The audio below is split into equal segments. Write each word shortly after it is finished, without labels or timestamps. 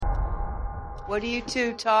What are you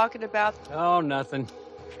two talking about? Oh, nothing.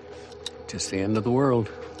 Just the end of the world.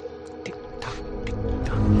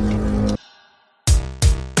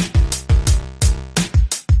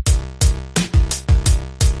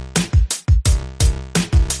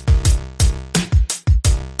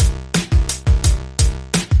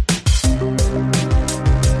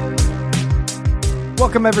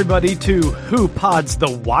 Welcome, everybody, to Who Pods the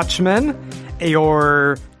Watchmen,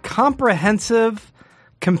 your comprehensive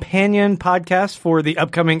companion podcast for the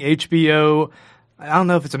upcoming HBO. I don't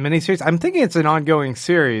know if it's a miniseries. I'm thinking it's an ongoing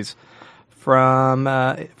series from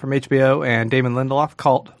HBO and Damon Lindelof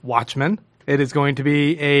called Watchmen. It is going to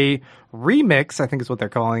be a remix, I think is what they're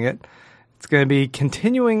calling it. It's going to be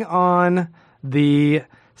continuing on the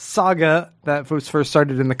saga that was first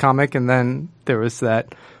started in the comic, and then there was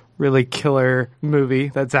that really killer movie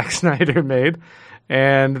that Zack Snyder made.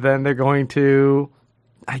 And then they're going to...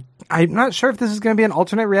 I'm not sure if this is going to be an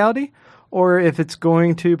alternate reality or if it's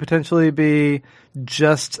going to potentially be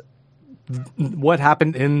just what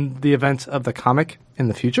happened in the events of the comic in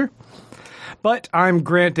the future. But I'm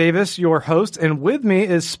Grant Davis, your host, and with me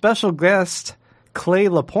is special guest Clay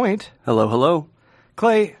Lapointe. Hello, hello.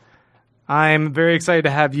 Clay, I'm very excited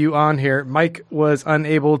to have you on here. Mike was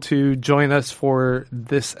unable to join us for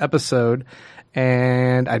this episode,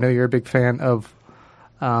 and I know you're a big fan of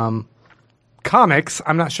comics.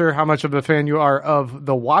 I'm not sure how much of a fan you are of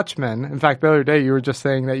The Watchmen. In fact, the other day you were just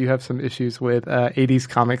saying that you have some issues with 80s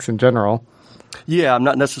comics in general. Yeah, I'm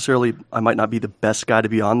not necessarily, I might not be the best guy to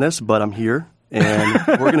be on this, but I'm here.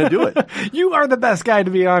 And we're going to do it. You are the best guy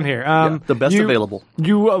to be on here. The best available.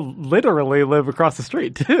 You literally live across the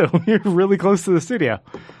street, too. You're really close to the studio.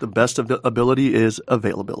 The best of the ability is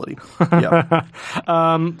availability. Yeah.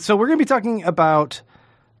 So we're going to be talking about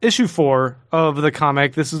issue 4 of the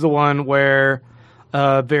comic. This is the one where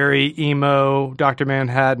very emo Dr.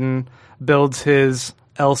 Manhattan builds his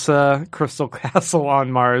Elsa crystal castle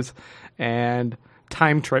on Mars and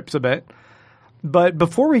time trips a bit. But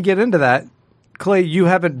before we get into that, Clay, you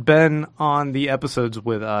haven't been on the episodes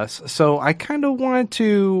with us, so I kind of wanted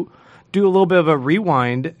to do a little bit of a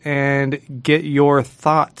rewind and get your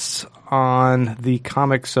thoughts on the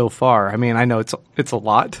comic so far. I mean, I know it's a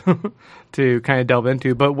lot to kind of delve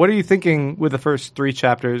into, but what are you thinking with the first 3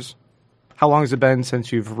 chapters? How long has it been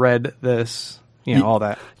since you've read this, all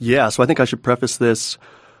that? Yeah, so I think I should preface this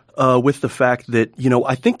with the fact that,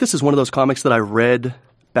 I think this is one of those comics that I read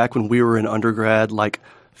back when we were in undergrad, like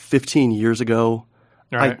 15 years ago.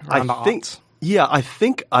 Right, I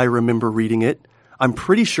think I remember reading it. I'm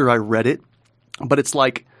pretty sure I read it, but it's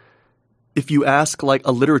like if you ask like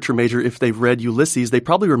a literature major if they've read Ulysses, they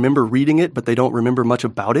probably remember reading it, but they don't remember much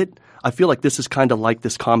about it. I feel like this is kind of like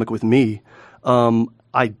this comic with me.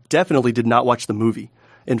 I definitely did not watch the movie.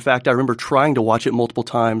 In fact, I remember trying to watch it multiple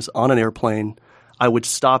times on an airplane. I would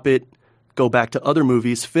stop it, go back to other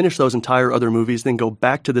movies, finish those entire other movies, then go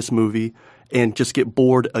back to this movie and just get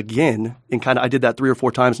bored again. And I did that 3 or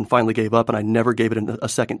 4 times and finally gave up, and I never gave it a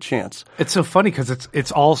second chance. It's so funny because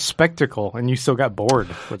it's all spectacle and you still got bored.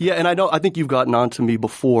 Yeah, and I think you've gotten on to me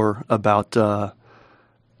before about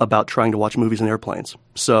trying to watch movies in airplanes.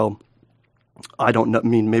 So I don't know,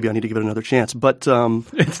 maybe I need to give it another chance, but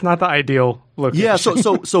it's not the ideal location. Yeah,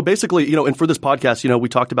 so basically, and for this podcast, we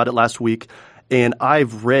talked about it last week, and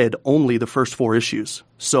I've read only the first 4 issues.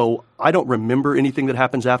 So I don't remember anything that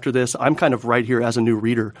happens after this. I'm kind of right here as a new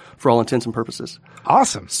reader for all intents and purposes.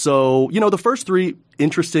 Awesome. So, the first 3,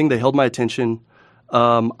 interesting. They held my attention.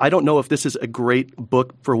 I don't know if this is a great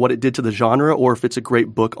book for what it did to the genre or if it's a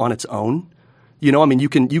great book on its own. You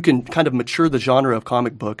can kind of mature the genre of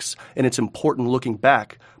comic books, and it's important looking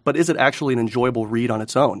back. But is it actually an enjoyable read on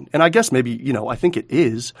its own? And I guess maybe, I think it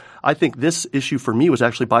is. I think this issue for me was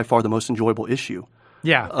actually by far the most enjoyable issue.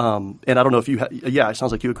 Yeah. And I don't know if you it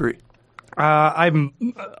sounds like you agree. I'm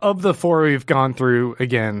of the 4 we've gone through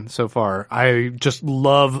again so far. I just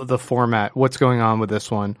love the format. What's going on with this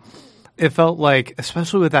one? It felt like,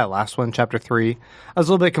 especially with that last one, chapter 3, I was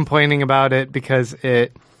a little bit complaining about it because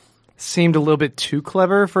it seemed a little bit too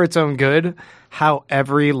clever for its own good. How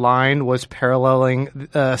every line was paralleling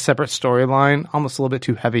a separate storyline, almost a little bit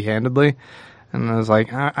too heavy-handedly. And I was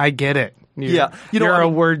like, I get it. You're a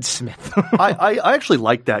wordsmith. I actually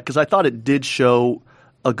liked that because I thought it did show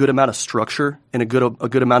a good amount of structure and a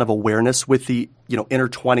good amount of awareness with the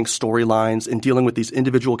intertwining storylines and dealing with these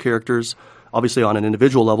individual characters, obviously on an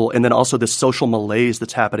individual level, and then also this social malaise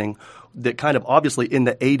that's happening that kind of obviously in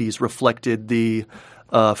the 80s reflected the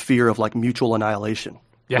fear of like mutual annihilation,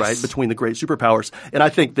 yes, right, between the great superpowers. And I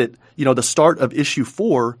think that the start of issue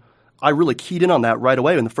 4 I really keyed in on that right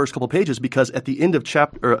away in the first couple pages because at the end of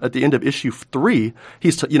issue 3,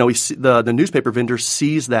 the newspaper vendor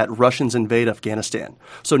sees that Russians invade Afghanistan.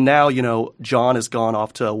 So now, John has gone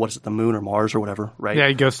off to, the moon or Mars or whatever, right? Yeah,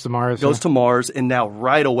 he goes to Mars. To Mars, and now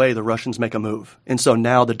right away the Russians make a move. And so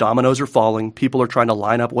now the dominoes are falling. People are trying to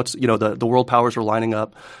line up the world powers are lining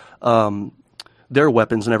up their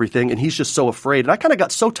weapons and everything, and he's just so afraid. And I kind of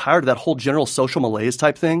got so tired of that whole general social malaise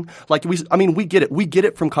type thing. Like we get it. We get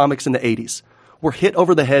it from comics in the 80s. We're hit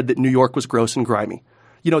over the head that New York was gross and grimy.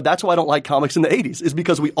 That's why I don't like comics in the 80s, is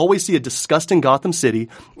because we always see a disgusting Gotham City,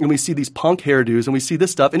 and we see these punk hairdos, and we see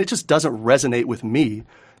this stuff, and it just doesn't resonate with me.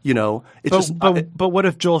 But what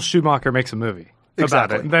if Joel Schumacher makes a movie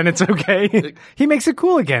Exactly. about it? Then it's okay. He makes it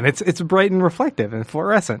cool again. It's bright and reflective and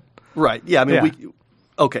fluorescent. Right. Yeah.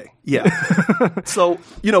 Okay. Yeah. So,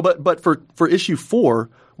 but for issue 4,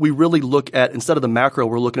 we really look at, instead of the macro,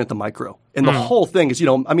 we're looking at the micro. And the whole thing is,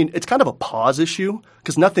 it's kind of a pause issue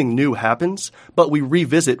because nothing new happens, but we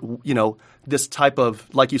revisit, this type of,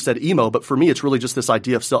 like you said, emo. But for me, it's really just this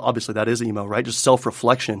idea of obviously that is emo, right? Just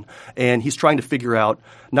self-reflection. And he's trying to figure out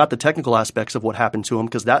not the technical aspects of what happened to him,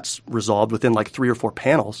 because that's resolved within like 3 or 4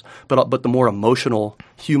 panels, but the more emotional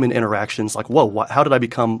human interactions, like, whoa, how did I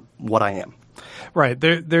become what I am? Right.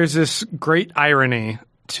 There's this great irony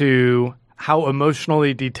to how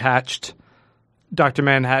emotionally detached Dr.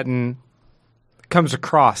 Manhattan comes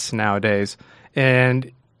across nowadays.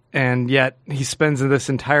 And yet he spends this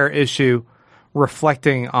entire issue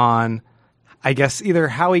reflecting on, I guess, either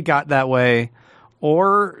how he got that way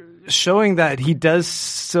or showing that he does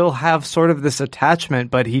still have sort of this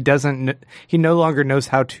attachment, but he no longer knows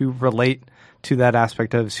how to relate to that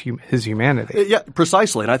aspect of his humanity. Yeah,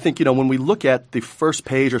 precisely. And I think, when we look at the first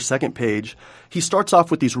page or second page, he starts off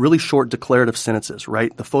with these really short declarative sentences,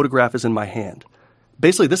 right? The photograph is in my hand.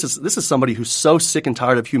 Basically, this is somebody who's so sick and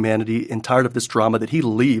tired of humanity and tired of this drama that he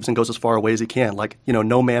leaves and goes as far away as he can. Like,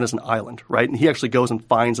 no man is an island, right? And he actually goes and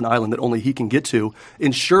finds an island that only he can get to,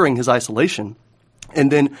 ensuring his isolation.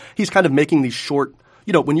 And then he's kind of making these short,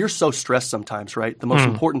 when you're so stressed sometimes, right, the most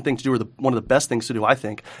important thing to do, or one of the best things to do, I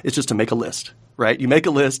think, is just to make a list, right? You make a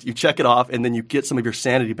list, you check it off, and then you get some of your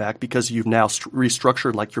sanity back because you've now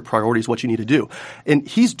restructured like your priorities, what you need to do. And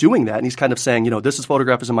he's doing that, and he's kind of saying, this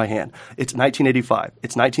photograph is in my hand. It's 1985.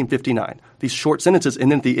 It's 1959. These short sentences,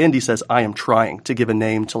 and then at the end he says, I am trying to give a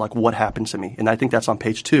name to like what happened to me. And I think that's on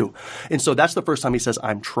page 2. And so that's the first time he says,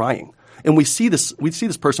 I'm trying. And we see this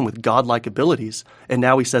person with godlike abilities, and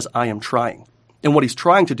now he says, I am trying. And what he's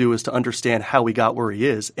trying to do is to understand how he got where he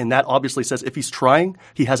is. And that obviously says if he's trying,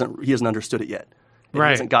 he hasn't understood it yet. And right.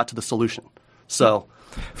 He hasn't got to the solution. So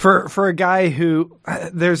for a guy who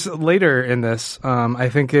there's later in this, I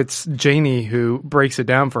think it's Janie who breaks it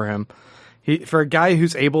down for him. For a guy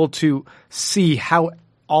who's able to see how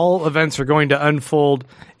all events are going to unfold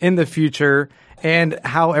in the future and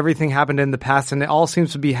how everything happened in the past, and it all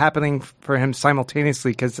seems to be happening for him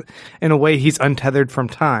simultaneously because in a way he's untethered from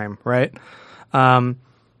time, right?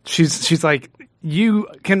 She's like, you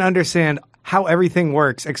can understand how everything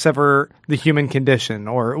works except for the human condition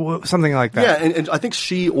or something like that. Yeah, and I think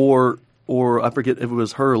she or I forget if it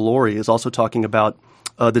was her or Lori is also talking about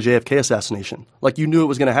the JFK assassination. Like you knew it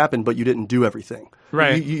was going to happen, but you didn't do everything.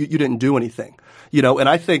 Right. You didn't do anything. And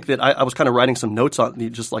I think that I was kind of writing some notes on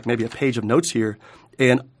just like maybe a page of notes here.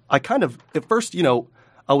 And I kind of, at first,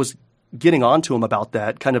 I was getting on to him about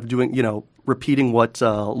that, kind of doing, repeating what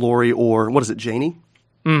Lori or what is it, Janie?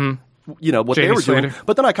 Mm-hmm. What Janie they were Slater. doing.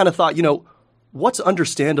 But then I kind of thought, what's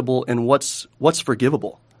understandable and what's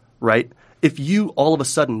forgivable, right? If you all of a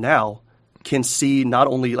sudden now can see not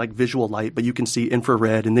only like visual light, but you can see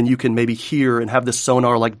infrared, and then you can maybe hear and have this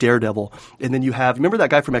sonar like Daredevil. And then you have, remember that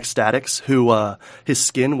guy from Ecstatics who his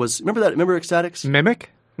skin was, remember Ecstatics? Mimic?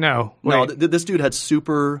 No. No, this dude had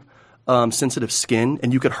super sensitive skin,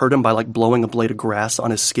 and you could hurt him by like blowing a blade of grass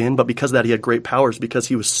on his skin. But because of that, he had great powers because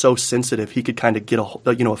he was so sensitive. He could kind of get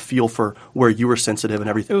a feel for where you were sensitive and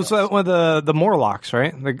everything. It was one of the Morlocks,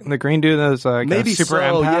 right? The green dude that was maybe super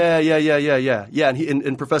so. empath. Yeah.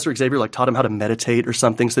 And Professor Xavier like taught him how to meditate or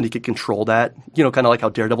something so that he could control that. Kind of like how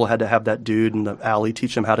Daredevil had to have that dude in the alley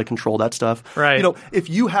teach him how to control that stuff. Right. If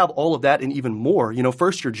you have all of that and even more,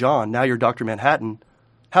 first you're John, now you're Dr. Manhattan.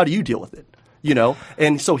 How do you deal with it?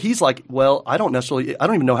 And so he's like, well, I don't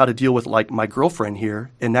even know how to deal with like my girlfriend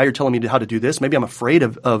here. And now you're telling me how to do this. Maybe I'm afraid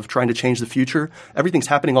of trying to change the future. Everything's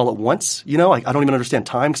happening all at once. I don't even understand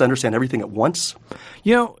time because I understand everything at once.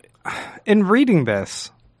 In reading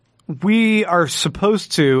this, we are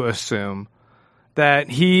supposed to assume that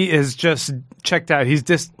he is just checked out. He's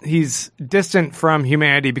distant from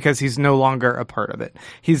humanity because he's no longer a part of it.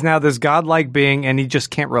 He's now this godlike being, and he just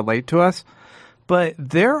can't relate to us. But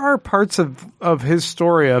there are parts of his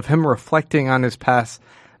story, of him reflecting on his past,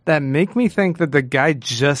 that make me think that the guy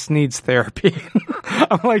just needs therapy.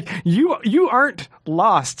 I'm like, you aren't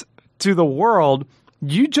lost to the world.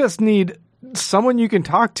 You just need someone you can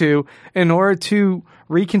talk to in order to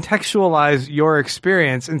recontextualize your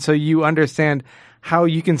experience, and so you understand how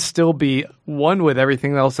you can still be one with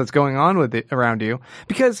everything else that's going on with it around you.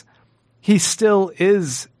 Because he still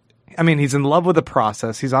is, I mean, he's in love with the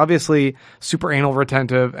process. He's obviously super anal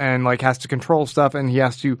retentive and like has to control stuff, and he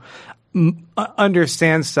has to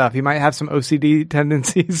understand stuff. He might have some OCD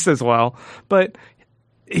tendencies as well, but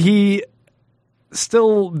he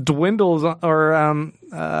still dwindles or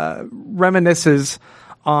reminisces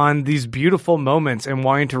on these beautiful moments and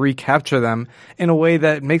wanting to recapture them in a way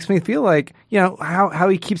that makes me feel like, you know, how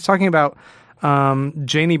he keeps talking about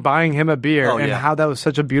Janie buying him a beer and how that was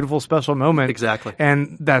such a beautiful, special moment. Exactly.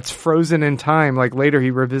 And that's frozen in time. Like later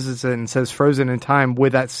he revisits it and says frozen in time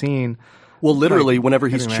with that scene. Well, literally, whenever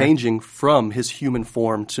he's changing from his human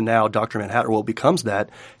form to now Dr. Manhattan, or what becomes that,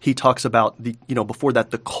 he talks about before that,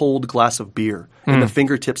 the cold glass of beer and the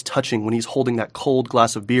fingertips touching when he's holding that cold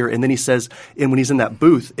glass of beer. And then he says, and when he's in that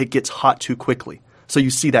booth, it gets hot too quickly. So you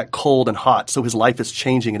see that cold and hot. So his life is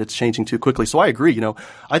changing, and it's changing too quickly. So I agree.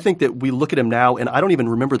 I think that we look at him now, and I don't even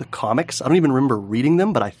remember the comics. I don't even remember reading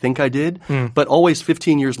them, but I think I did. But always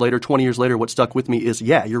 15 years later, 20 years later, what stuck with me is,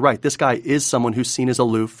 yeah, you're right. This guy is someone who's seen as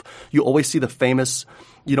aloof. You always see the famous,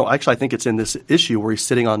 actually I think it's in this issue where he's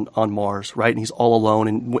sitting on Mars, right? And he's all alone.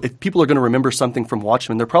 And if people are going to remember something from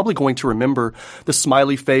Watchmen, they're probably going to remember the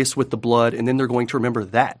smiley face with the blood, and then they're going to remember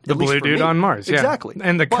that. The blue dude on Mars, yeah. Exactly.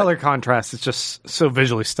 And the color contrast is just so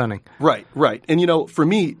visually stunning. Right. And, for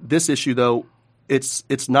me, this issue, though,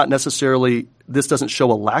 it's not necessarily – this doesn't show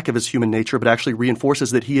a lack of his human nature, but actually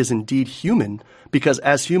reinforces that he is indeed human, because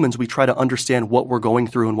as humans, we try to understand what we're going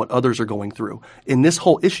through and what others are going through. In this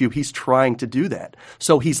whole issue, he's trying to do that.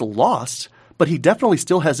 So he's lost, but he definitely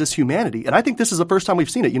still has this humanity. And I think this is the first time we've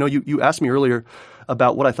seen it. You asked me earlier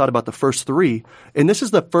about what I thought about the first three, and this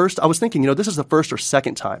is the first – I was thinking, this is the first or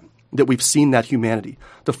second time that we've seen that humanity.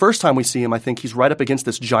 The first time we see him, I think he's right up against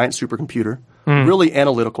this giant supercomputer, really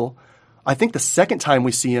analytical. I think the second time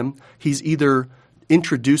we see him, he's either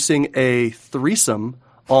introducing a threesome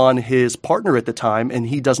on his partner at the time, and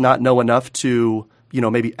he does not know enough to,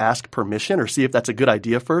 maybe ask permission or see if that's a good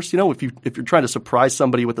idea first. If you're trying to surprise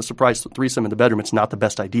somebody with a surprise threesome in the bedroom, it's not the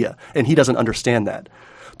best idea, and he doesn't understand that.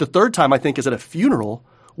 The third time, I think, is at a funeral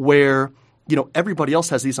where everybody else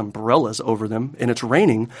has these umbrellas over them, and it's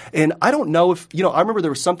raining. And I don't know if I remember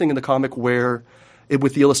there was something in the comic where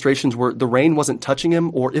with the illustrations where the rain wasn't touching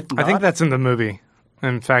him, or if not. I think that's in the movie.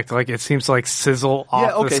 In fact, it seems to sizzle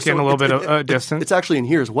off the skin a little bit distant. It's actually in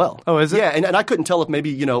here as well. Oh, is it? Yeah, and I couldn't tell if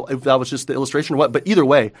maybe, if that was just the illustration or what. But either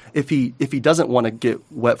way, if he doesn't want to get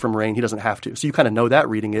wet from rain, he doesn't have to. So you kind of know that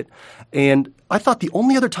reading it. And I thought the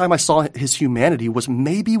only other time I saw his humanity was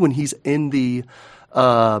maybe when he's in the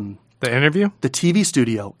interview? The TV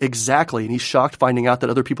studio, exactly. And he's shocked finding out that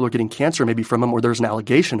other people are getting cancer maybe from him, or there's an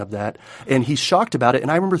allegation of that. And he's shocked about it. And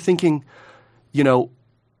I remember thinking,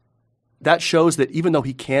 that shows that even though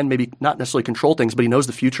he can maybe not necessarily control things, but he knows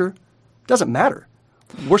the future, it doesn't matter.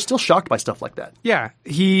 We're still shocked by stuff like that. Yeah,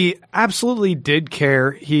 he absolutely did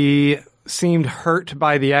care. He seemed hurt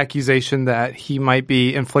by the accusation that he might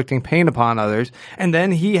be inflicting pain upon others. And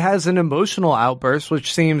then he has an emotional outburst,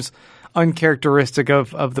 which seems uncharacteristic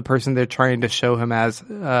of the person they're trying to show him as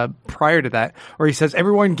prior to that, where he says,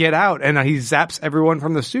 everyone get out, and he zaps everyone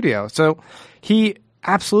from the studio. So he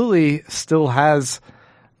absolutely still has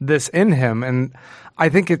this in him, and I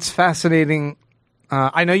think it's fascinating.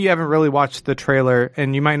 I know you haven't really watched the trailer,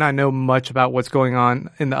 and you might not know much about what's going on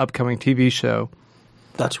in the upcoming TV show.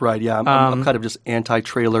 That's right, yeah. I'm kind of just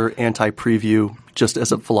anti-trailer, anti-preview, just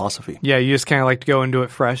as a philosophy. Yeah, you just kind of like to go into it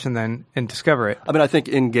fresh and discover it. I mean, I think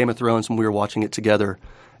in Game of Thrones, when we were watching it together,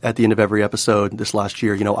 at the end of every episode this last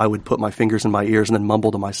year, I would put my fingers in my ears and then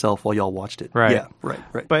mumble to myself while y'all watched it. Right. Yeah,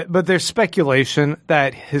 right. But there's speculation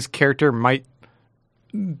that his character might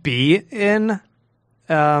be in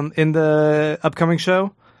the upcoming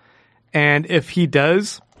show. And if he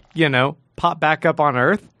does, pop back up on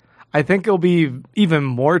Earth, I think it'll be even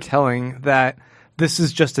more telling that this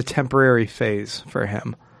is just a temporary phase for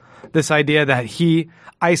him. This idea that he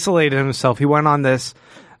isolated himself. He went on this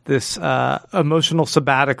emotional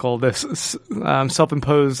sabbatical, this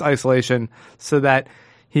self-imposed isolation, so that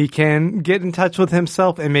he can get in touch with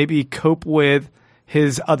himself and maybe cope with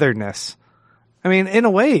his otherness. I mean, in a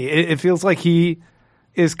way, it feels like he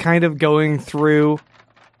is kind of going through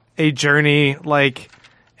a journey like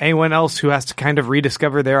anyone else who has to kind of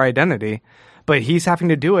rediscover their identity. But he's having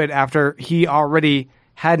to do it after he already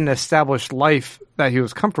had an established life that he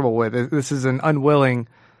was comfortable with. This is an unwilling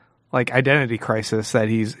identity crisis that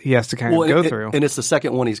he has to kind of go through. And it's the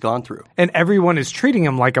second one he's gone through. And everyone is treating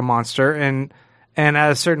him like a monster. And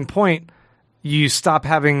at a certain point, you stop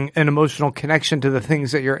having an emotional connection to the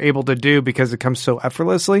things that you're able to do because it comes so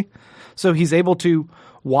effortlessly. So he's able to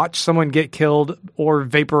watch someone get killed or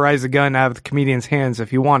vaporize a gun out of the comedian's hands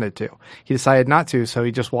if he wanted to. He decided not to, so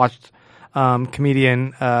he just watched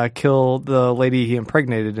comedian kill the lady he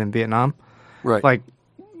impregnated in Vietnam. Right.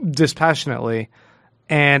 Dispassionately.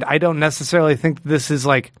 And I don't necessarily think this is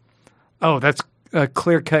that's a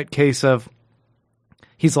clear-cut case of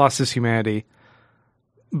he's lost his humanity,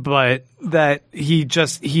 but that he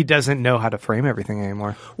doesn't know how to frame everything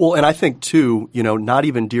anymore. Well, and I think too, not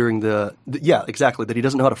even during yeah, exactly, that he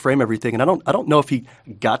doesn't know how to frame everything. And I don't know if he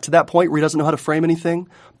got to that point where he doesn't know how to frame anything,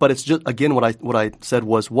 but it's just, again, what I said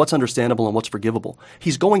was what's understandable and what's forgivable.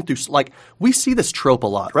 He's going through, we see this trope a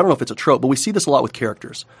lot. I don't know if it's a trope, but we see this a lot with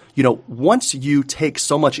characters. Once you take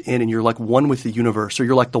so much in and you're one with the universe, or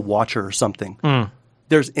you're like the Watcher or something,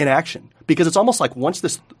 there's inaction. Because it's almost like once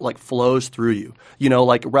this flows through you,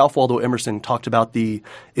 Ralph Waldo Emerson talked about the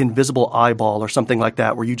invisible eyeball or something like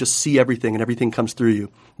that, where you just see everything and everything comes through you.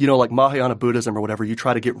 Like Mahayana Buddhism or whatever, you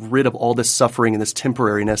try to get rid of all this suffering and this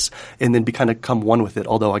temporariness and then kind of come one with it.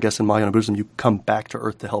 Although I guess in Mahayana Buddhism, you come back to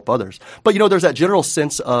earth to help others. But, there's that general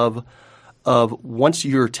sense of once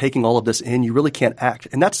you're taking all of this in, you really can't act.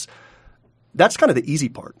 And that's kind of the easy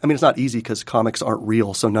part. I mean, it's not easy because comics aren't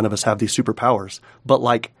real, so none of us have these superpowers.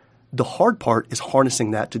 But the hard part is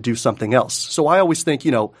harnessing that to do something else. So I always think,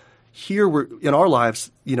 here we're in our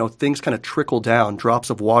lives, things kind of trickle down, drops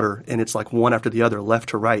of water, and it's one after the other, left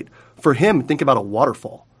to right. For him, think about a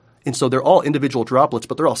waterfall. And so they're all individual droplets,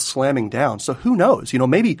 but they're all slamming down. So who knows?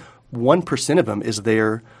 Maybe 1% of them is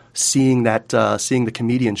there seeing the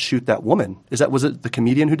comedian shoot that woman. Was it the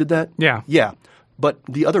comedian who did that? Yeah. Yeah. But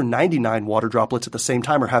the other 99 water droplets at the same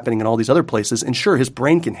time are happening in all these other places. And sure, his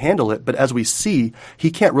brain can handle it, but as we see,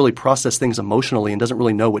 he can't really process things emotionally and doesn't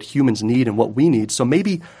really know what humans need and what we need. So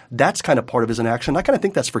maybe that's kind of part of his inaction. I kind of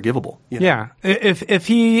think that's forgivable. Yeah. If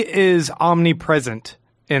he is omnipresent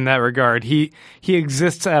in that regard, he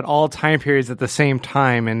exists at all time periods at the same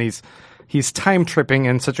time, and he's time tripping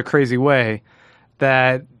in such a crazy way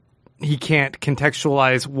that he can't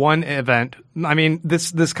contextualize one event. I mean,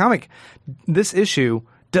 this issue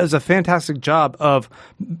does a fantastic job of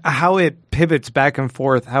how it pivots back and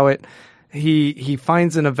forth, how he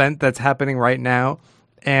finds an event that's happening right now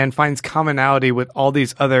and finds commonality with all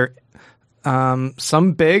these other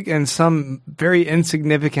some big and some very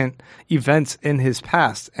insignificant events in his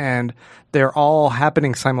past, and they're all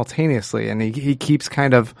happening simultaneously, and he keeps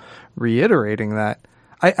kind of reiterating that.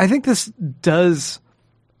 I think this does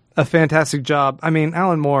a fantastic job. I mean,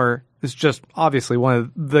 Alan Moore is just obviously one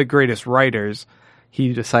of the greatest writers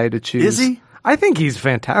he decided to choose. Is he? I think he's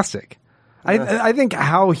fantastic. I think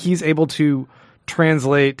how he's able to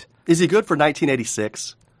translate. Is he good for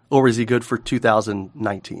 1986 or is he good for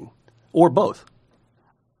 2019 or both?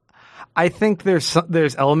 I think there's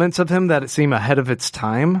elements of him that seem ahead of its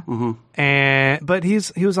time, but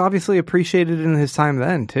he was obviously appreciated in his time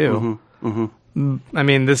then too. I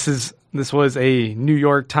mean, this was a New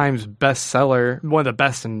York Times bestseller, one of the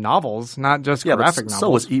best novels, not just graphic novels. So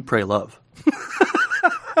was Eat, Pray, Love.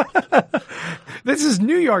 This is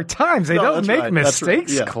New York Times. They don't make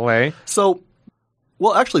mistakes, Yeah. Clay. So,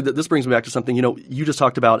 well, actually, this brings me back to something. You just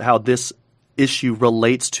talked about how this issue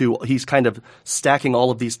relates to, he's kind of stacking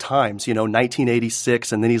all of these times,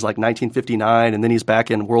 1986, and then he's 1959, and then he's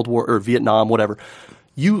back in World War or Vietnam, whatever.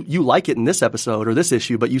 You like it in this episode or this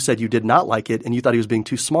issue, but you said you did not like it and you thought he was being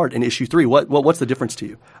too smart in issue 3. What's the difference to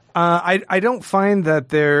you? I don't find that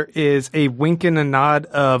there is a wink and a nod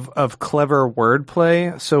of clever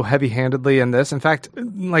wordplay so heavy-handedly in this. In fact,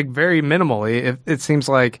 very minimally. It seems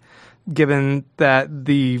like, given that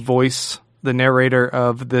the voice, the narrator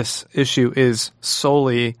of this issue is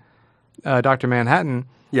solely Dr. Manhattan,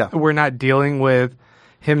 we're not dealing with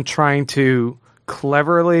him trying to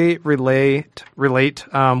cleverly relate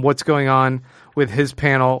what's going on with his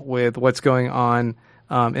panel with what's going on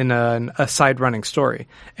in a side-running story.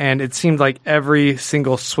 And it seemed like every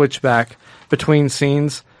single switchback between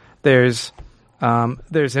scenes, there's an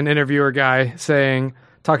interviewer guy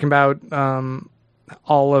talking about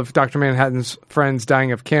all of Dr. Manhattan's friends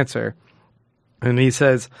dying of cancer. And he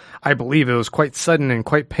says, I believe it was quite sudden and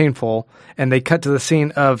quite painful. And they cut to the scene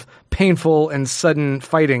of painful and sudden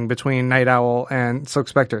fighting between Night Owl and Silk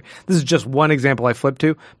Spectre. This is just one example I flipped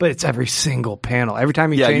to, but it's every single panel. Every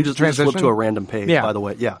time you change you just transition. flip to a random page, by the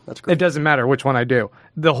way. Yeah, that's great. It doesn't matter which one I do.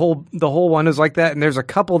 The whole one is like that, and there's a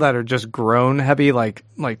couple that are just groan heavy, like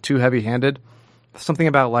too heavy-handed. Something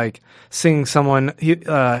about like seeing someone,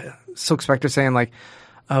 Silk Spectre saying like,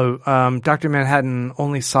 Dr. Manhattan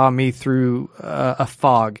only saw me through a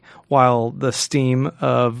fog while the steam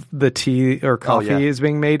of the tea or coffee is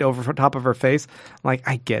being made over top of her face. I'm like,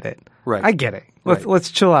 I get it. Right. I get it.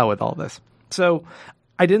 Let's chill out with all this. So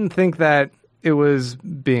I didn't think that it was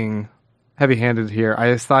being heavy-handed here.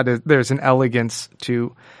 I just thought there's an elegance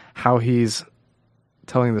to how he's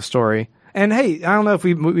telling the story. And hey, I don't know if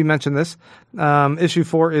we mentioned this. Issue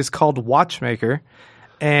 4 is called Watchmaker.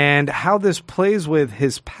 And how this plays with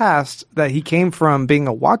his past, that he came from being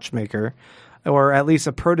a watchmaker, or at least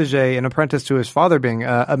a protege, an apprentice to his father being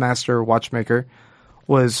a master watchmaker,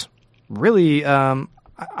 was really,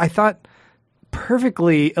 I thought,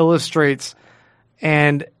 perfectly illustrates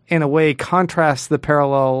and, in a way, contrasts the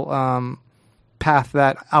parallel path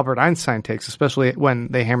that Albert Einstein takes, especially when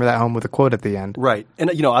they hammer that home with a quote at the end. Right.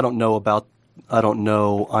 And, I don't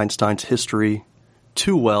know Einstein's history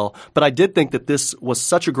too well, but I did think that this was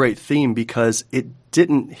such a great theme because it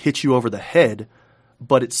didn't hit you over the head,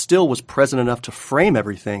 but it still was present enough to frame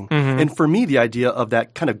everything. Mm-hmm. And for me, the idea of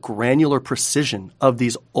that kind of granular precision of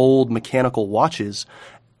these old mechanical watches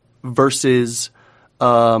versus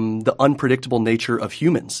the unpredictable nature of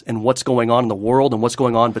humans and what's going on in the world and what's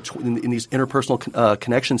going on in these interpersonal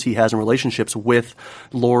connections he has in relationships with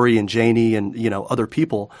Laurie and Janie and other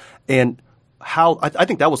people, and how I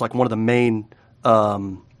think that was like one of the main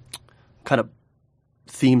kind of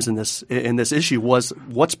themes in this issue was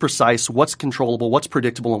what's precise, what's controllable, what's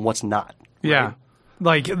predictable, and what's not. Right? Yeah,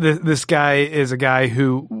 like this guy is a guy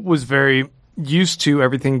who was very used to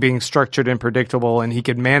everything being structured and predictable, and he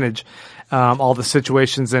could manage all the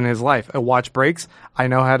situations in his life. A watch breaks, I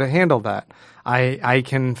know how to handle that. I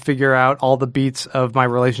can figure out all the beats of my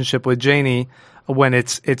relationship with Janie when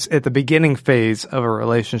it's at the beginning phase of a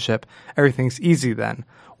relationship. Everything's easy then.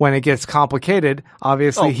 When it gets complicated,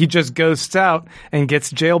 obviously he just ghosts out and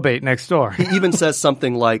gets jailbait next door. He even says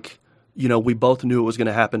something like, we both knew it was going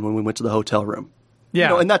to happen when we went to the hotel room.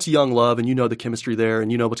 Yeah. And that's young love, and the chemistry there,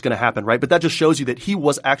 and what's going to happen, right? But that just shows you that he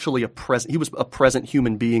was actually a present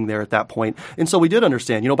human being there at that point. And so we did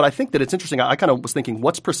understand, but I think that it's interesting. I kind of was thinking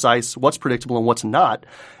what's precise, what's predictable, and what's not.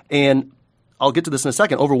 And I'll get to this in a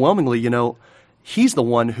second. Overwhelmingly, he's the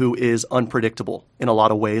one who is unpredictable in a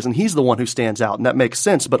lot of ways, and he's the one who stands out, and that makes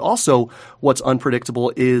sense. But also what's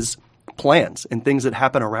unpredictable is plans and things that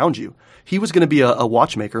happen around you. He was going to be a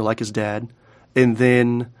watchmaker like his dad, and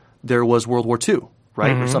then there was World War II,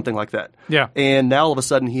 right, or something like that. Yeah. And now all of a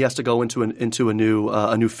sudden he has to go into a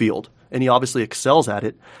new field, and he obviously excels at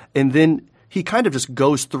it. And then he kind of just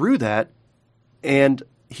goes through that, and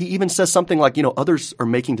he even says something like, others are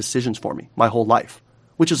making decisions for me my whole life,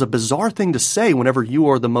 which is a bizarre thing to say whenever you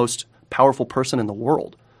are the most powerful person in the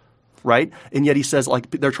world, right? And yet he says,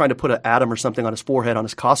 like, they're trying to put an atom or something on his forehead on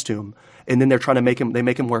his costume, and then they're trying to make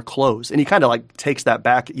him wear clothes. And he kind of like takes that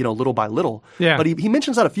back, little by little. Yeah. But he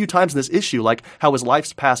mentions that a few times in this issue, like how his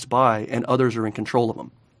life's passed by and others are in control of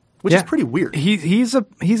him, which is pretty weird. He's a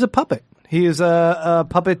puppet. He is a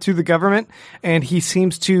puppet to the government, and he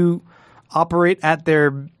seems to operate at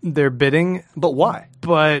their bidding. But why?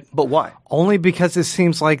 But why? Only because it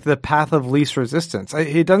seems like the path of least resistance.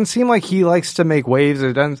 It doesn't seem like he likes to make waves.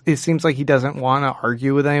 It seems like he doesn't want to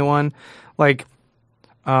argue with anyone. Like,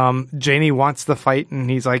 Janie wants the fight, and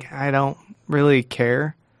he's like, I don't really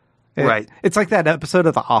care. Right. It's like that episode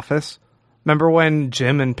of The Office. Remember when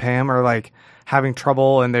Jim and Pam are like having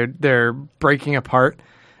trouble and they're breaking apart,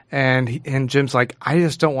 and Jim's like, I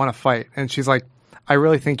just don't want to fight, and she's like, I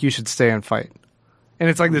really think you should stay and fight. And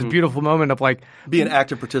it's like this beautiful moment of like, be an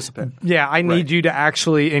active participant. Yeah, I need you to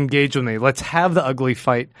actually engage with me. Let's have the ugly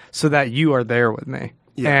fight so that you are there with me.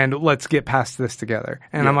 Yeah. And let's get past this together.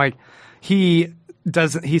 And I'm like, he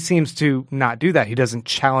seems to not do that. He doesn't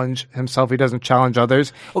challenge himself. He doesn't challenge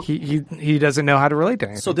others. Okay. He doesn't know how to relate to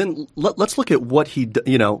anything. So then let's look at what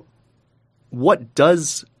what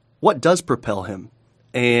does propel him.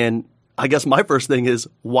 And I guess my first thing is,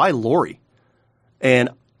 why Laurie? And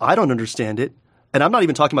I don't understand it. And I'm not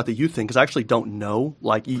even talking about the youth thing because I actually don't know.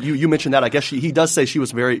 Like you mentioned that. I guess he does say she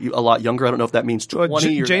was a lot younger. I don't know if that means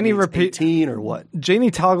 20 or Janie that means 18 or what.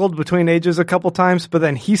 Janie toggled between ages a couple times, but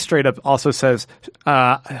then he straight up also says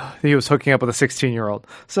he was hooking up with a 16-year-old.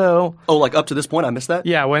 So like up to this point, I missed that?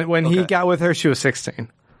 Yeah, when he got with her, she was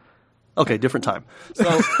 16. Okay, different time. So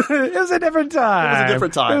It was a different time. It was a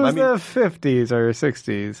different time. It was I mean- the 50s or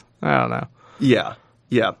 60s. I don't know. yeah.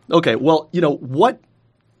 Okay. Well,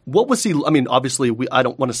 what was he? I mean, obviously, I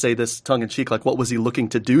don't want to say this tongue in cheek. Like, what was he looking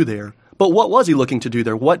to do there? But what was he looking to do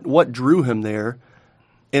there? What drew him there?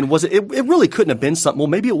 And was it? It really couldn't have been something. Well,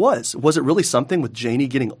 maybe it was. Was it really something with Janie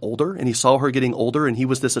getting older, and he saw her getting older, and he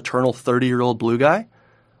was this eternal 30-year-old blue guy?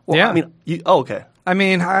 Well, Yeah. I mean, okay. I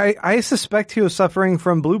mean, I suspect he was suffering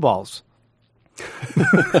from blue balls.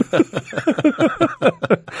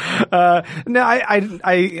 No,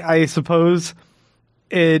 I suppose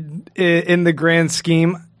in the grand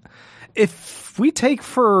scheme, if we take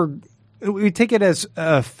it as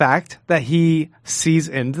a fact that he sees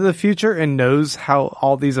into the future and knows how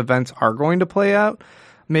all these events are going to play out,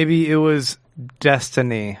 maybe it was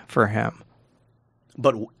destiny for him.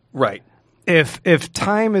 But right. If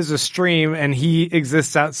time is a stream and he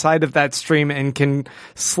exists outside of that stream and can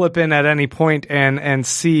slip in at any point and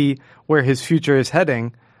see where his future is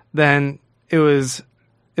heading, then it was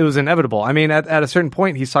inevitable. I mean, at a certain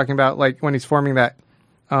point, he's talking about like when he's forming that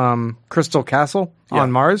crystal castle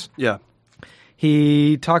on Mars. Yeah.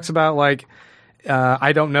 He talks about like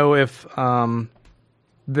I don't know if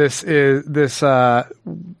this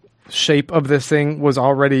shape of this thing was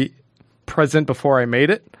already present before I made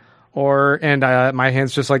it. And my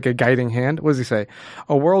hand's just like a guiding hand. What does he say?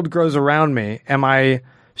 A world grows around me. Am I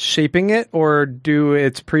shaping it, or do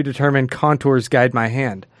its predetermined contours guide my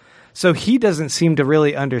hand? So he doesn't seem to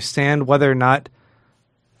really understand whether or not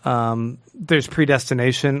there's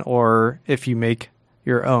predestination or if you make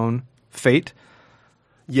your own fate.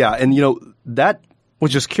 Yeah, and that,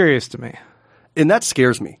 Which is curious to me. and that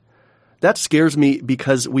scares me. That scares me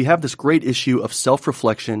because we have this great issue of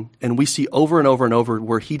self-reflection, and we see over and over and over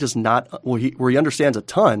where he does not, where he understands a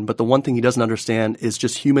ton, but the one thing he doesn't understand is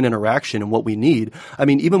just human interaction and what we need. I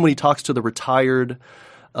mean, even when he talks to the retired,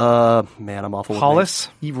 I'm awful with Hollis?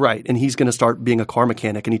 names. Right, and he's going to start being a car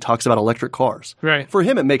mechanic, and he talks about electric cars. Right. For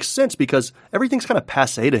him, it makes sense because everything's kind of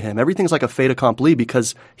passé to him. Everything's like a fait accompli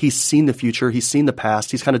because he's seen the future, he's seen the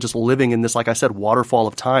past, he's kind of just living in this, like I said, waterfall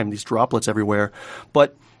of time, these droplets everywhere.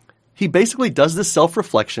 But he basically does this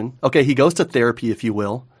self-reflection. Okay, he goes to therapy, if you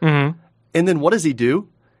will. Mm-hmm. And then what does he do?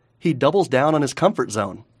 He doubles down on his comfort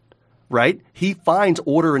zone, right? He finds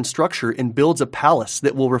order and structure and builds a palace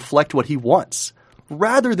that will reflect what he wants.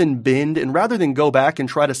 Rather than bend and rather than go back and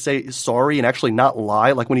try to say sorry and actually not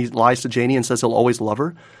lie, like when he lies to Janie and says he'll always love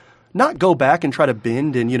her, not go back and try to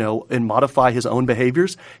bend and, and modify his own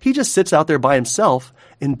behaviors. He just sits out there by himself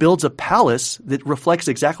and builds a palace that reflects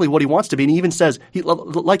exactly what he wants to be. And he even says,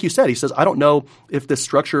 like you said, he says, I don't know if this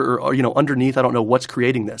structure or underneath, I don't know what's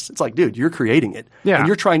creating this. It's like, dude, you're creating it. Yeah. And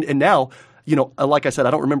you're trying, and now, like I said,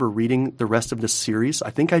 I don't remember reading the rest of this series.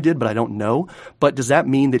 I think I did, but I don't know. But does that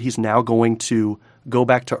mean that he's now going to go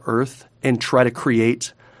back to Earth and try to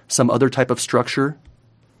create some other type of structure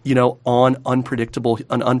on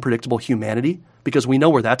unpredictable humanity, because we know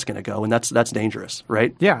where that's going to go, and that's dangerous,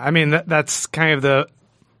 right? Yeah, I mean that's kind of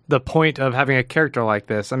the point of having a character like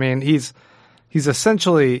this. I mean, he's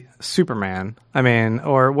essentially Superman. I mean,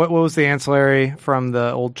 or what was the ancillary from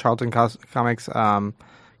the old Charlton comics?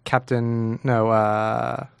 Captain? No,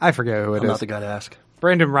 I forget who it is. I'm not the guy to ask.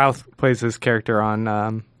 Brandon Routh plays his character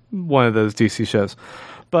on one of those DC shows,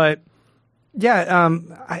 but yeah,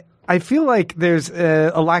 I feel like there's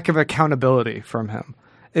a lack of accountability from him.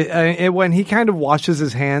 When he kind of washes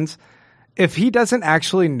his hands, if he doesn't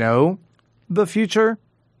actually know the future,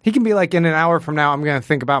 he can be like, in an hour from now, I'm going to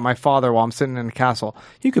think about my father while I'm sitting in a castle.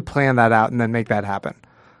 You could plan that out and then make that happen.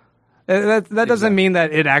 That doesn't mean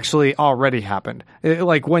that it actually already happened.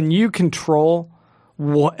 Like when you control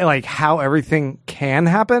how everything can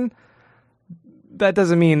happen, that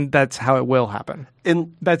doesn't mean that's how it will happen.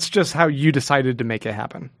 And that's just how you decided to make it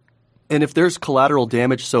happen. And if there's collateral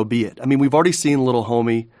damage, so be it. I mean, we've already seen little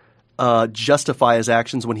homie justify his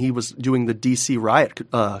actions when he was doing the DC riot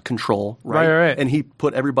control, right? Right. And he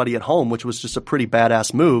put everybody at home, which was just a pretty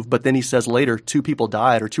badass move. But then he says later 2 people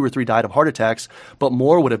died, or 2 or 3 died of heart attacks, but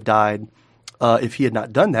more would have died if he had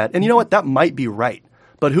not done that. And you know what? That might be right.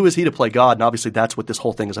 But who is he to play God? And obviously that's what this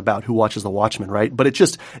whole thing is about. Who watches the Watchmen, right? But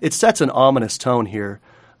it sets an ominous tone here.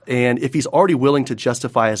 And if he's already willing to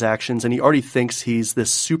justify his actions, and he already thinks he's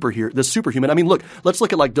this superhuman. I mean, look, let's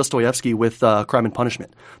look at like Dostoevsky with Crime and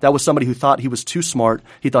Punishment. That was somebody who thought he was too smart,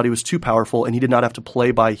 he thought he was too powerful, and he did not have to play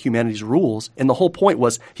by humanity's rules. And the whole point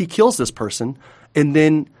was he kills this person, and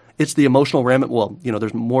then it's the emotional well,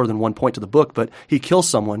 there's more than one point to the book, but he kills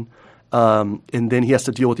someone, and then he has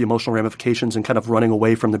to deal with the emotional ramifications and kind of running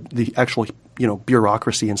away from the actual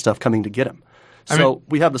bureaucracy and stuff coming to get him. So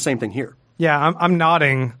we have the same thing here. Yeah, I'm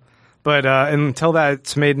nodding But until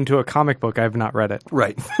that's made into a comic book, I have not read it.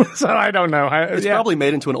 Right. So I don't know. It's probably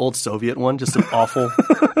made into an old Soviet one, just an awful.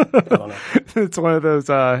 I don't know. It's one of those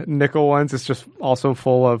nickel ones. It's just also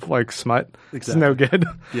full of like smut. Exactly. It's no good.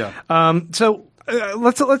 Yeah. So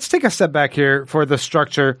let's take a step back here for the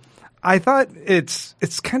structure. I thought it's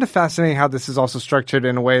kind of fascinating how this is also structured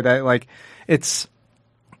in a way that like it's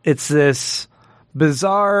this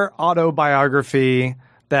bizarre autobiography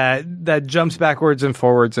that jumps backwards and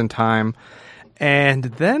forwards in time, and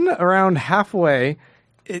then around halfway,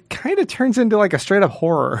 it kind of turns into like a straight up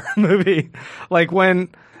horror movie. Like when,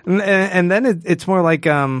 and then it's more like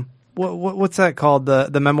what's that called?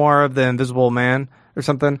 The Memoir of the Invisible Man or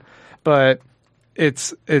something. But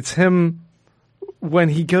it's him when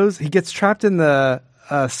he gets trapped in the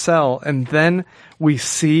cell, and then we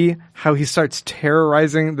see how he starts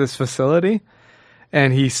terrorizing this facility.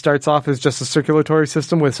 And he starts off as just a circulatory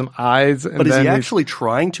system with some eyes. And but is he actually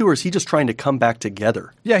trying to, or is he just trying to come back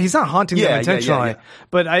together? Yeah, he's not haunting them intentionally. Yeah.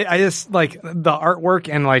 But I just like the artwork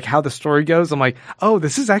and like how the story goes. I'm like, oh,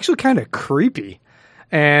 this is actually kind of creepy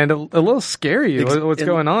and a little scary. What's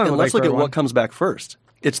going on? And let's look at what comes back first.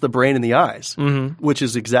 It's the brain and the eyes, which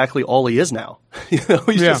is exactly all he is now.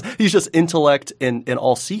 He's just intellect and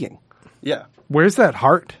all seeing. Yeah. Where's that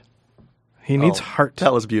heart? He needs heart.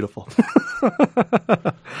 That was beautiful.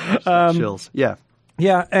 Chills. Yeah.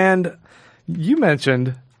 Yeah, and you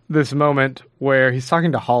mentioned this moment where he's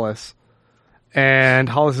talking to Hollis, and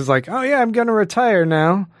Hollis is like, oh, yeah, I'm going to retire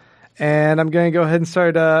now, and I'm going to go ahead and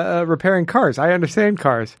start repairing cars. I understand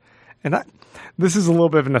cars. And this is a little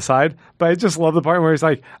bit of an aside, but I just love the part where he's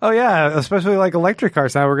like, oh, yeah, especially like electric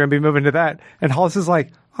cars now, we're going to be moving to that. And Hollis is like,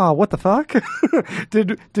 oh, what the fuck?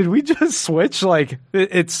 Did we just switch? Like,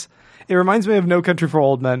 It reminds me of No Country for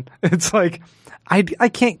Old Men. It's like, I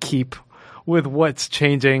can't keep with what's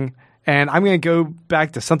changing, and I'm going to go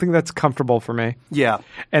back to something that's comfortable for me. Yeah.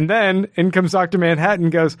 And then in comes Dr. Manhattan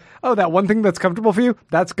and goes, oh, that one thing that's comfortable for you,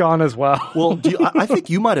 that's gone as well. Well, I think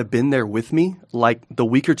you might have been there with me, like the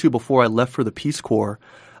week or two before I left for the Peace Corps.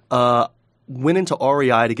 Went into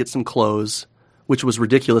REI to get some clothes, which was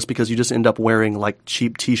ridiculous because you just end up wearing like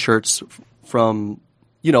cheap T-shirts from,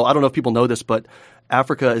 I don't know if people know this, but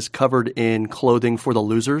Africa is covered in clothing for the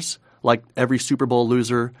losers, like every Super Bowl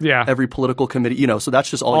loser, every political committee, so that's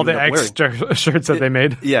just all you end up wearing. Extra shirts that they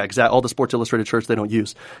made. Yeah, exactly. All the Sports Illustrated shirts they don't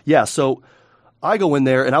use. Yeah, so I go in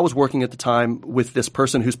there, and I was working at the time with this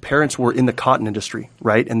person whose parents were in the cotton industry,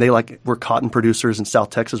 right? And they were cotton producers in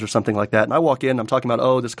South Texas or something like that. And I walk in, I'm talking about,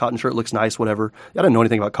 oh, this cotton shirt looks nice, whatever. I didn't know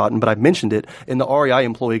anything about cotton, but I mentioned it, and the REI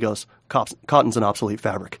employee goes, cotton's an obsolete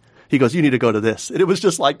fabric. He goes, you need to go to this. And it was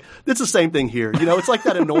just like, it's the same thing here. It's like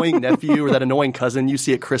that annoying nephew or that annoying cousin you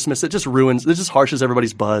see at Christmas. It just harshes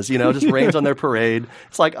everybody's buzz, just rains on their parade.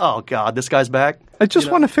 It's like, oh, God, this guy's back. I just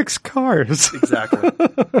want to fix cars. Exactly.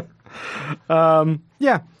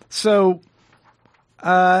 Yeah. So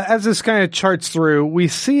as this kind of charts through, we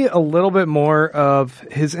see a little bit more of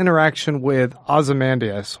his interaction with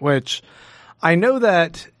Ozymandias, which I know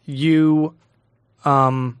that you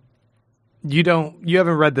haven't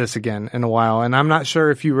read this again in a while, and I'm not sure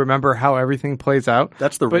if you remember how everything plays out.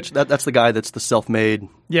 That's the rich. That's the guy that's the self-made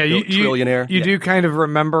trillionaire. You do kind of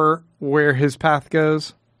remember where his path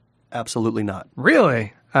goes? Absolutely not.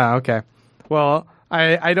 Really? Oh, okay. Well,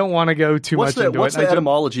 I don't want to go too much into it. What's the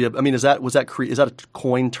etymology of? I mean, is that a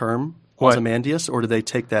coined term, Ozymandias, or do they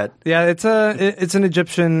take that? Yeah, it's an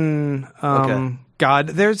Egyptian god.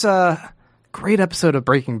 There's a great episode of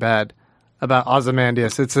Breaking Bad about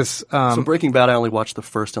Ozymandias. It's this. So Breaking Bad, I only watched the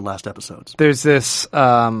first and last episodes. There's this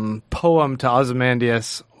poem to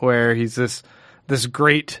Ozymandias where he's this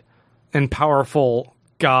great and powerful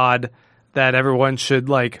god that everyone should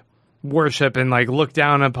like worship and like look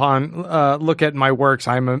down upon. Look at my works.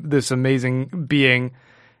 I'm this amazing being.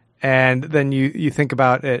 And then you think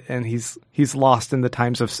about it, and he's lost in the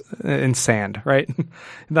times of in sand, right?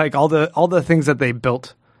 Like all the things that they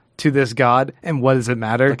built to this god, and what does it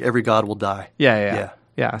matter? Like every god will die. Yeah.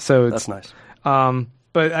 So that's nice.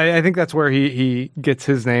 But I think that's where he gets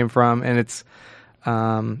his name from, and it's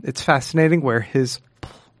fascinating where his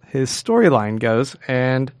storyline goes,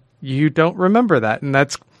 and you don't remember that, and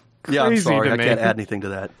that's crazy. Yeah, I'm sorry, to I me. can't add anything to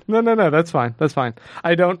that. No, that's fine.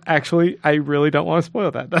 I really don't want to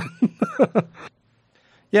spoil that.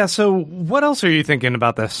 Yeah. So what else are you thinking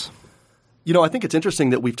about this? I think it's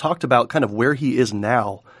interesting that we've talked about kind of where he is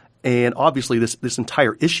now. And obviously this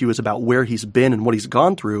entire issue is about where he's been and what he's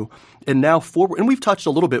gone through. And now forward, and we've touched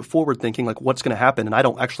a little bit forward thinking like what's going to happen. And I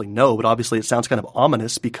don't actually know, but obviously it sounds kind of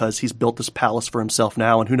ominous because he's built this palace for himself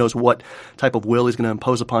now, and who knows what type of will he's going to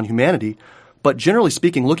impose upon humanity. But generally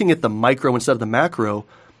speaking, looking at the micro instead of the macro,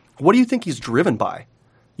 what do you think he's driven by?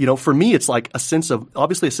 You know, for me, it's like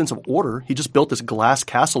obviously a sense of order. He just built this glass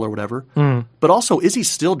castle or whatever. But also, is he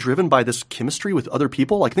still driven by this chemistry with other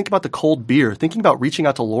people? Like, think about the cold beer, thinking about reaching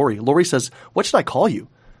out to Laurie. Laurie says, what should I call you?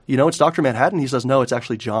 You know, it's Dr. Manhattan. He says, no, it's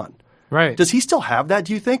actually John. Right. Does he still have that,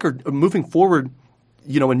 do you think? Or moving forward,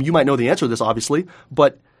 you know, and you might know the answer to this, obviously,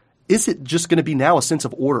 but is it just going to be now a sense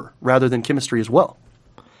of order rather than chemistry as well?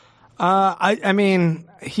 I mean,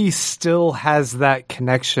 he still has that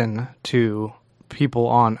connection to people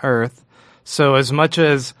on Earth. So as much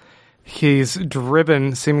as he's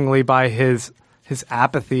driven seemingly by his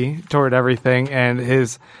apathy toward everything and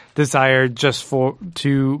his desire just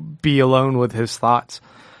to be alone with his thoughts,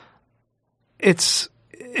 it's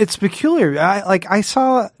peculiar. I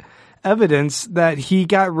saw evidence that he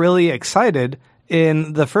got really excited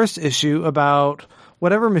in the first issue about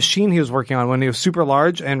whatever machine he was working on when he was super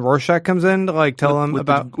large, and Rorschach comes in to like tell him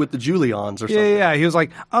about with the Julions or something. Yeah. He was like,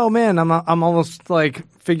 "Oh man, I'm almost like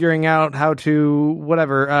figuring out how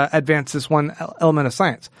to advance this one element of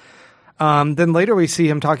science." Then later we see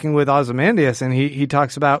him talking with Ozymandias, and he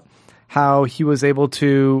talks about how he was able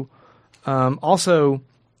to also.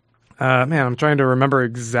 Man, I'm trying to remember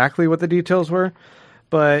exactly what the details were,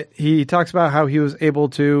 but he talks about how he was able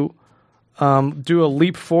to do a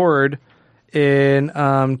leap forward in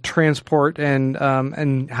transport and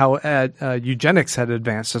how eugenics had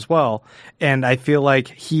advanced as well. And I feel like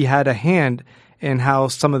he had a hand in how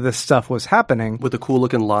some of this stuff was happening. With the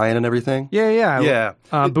cool-looking lion and everything? Yeah.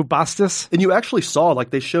 Bubastis. And you actually saw, like,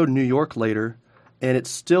 they showed New York later, and it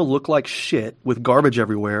still looked like shit with garbage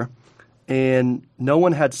everywhere. And no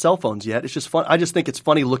one had cell phones yet. It's just fun. I just think it's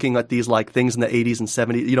funny looking at these like things in the 80s and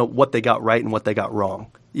 70s, you know, what they got right and what they got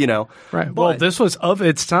wrong, you know. Right. Well, this was of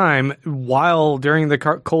its time during the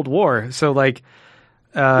Cold War. So like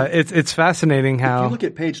it's fascinating how if you look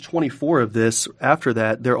at page 24 of this, after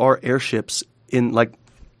that there are airships in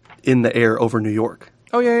the air over New York.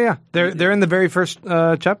 Oh yeah. They're in the very first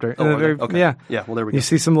chapter. Okay. Yeah. Yeah, well there we go. You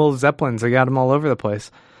see some little Zeppelins. They got them all over the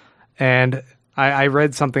place. And I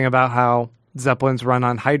read something about how Zeppelins run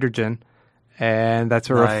on hydrogen, and that's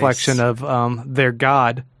a reflection of their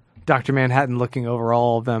god, Dr. Manhattan, looking over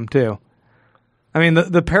all of them, too. I mean,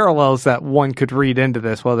 the parallels that one could read into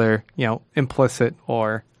this, whether, you know, implicit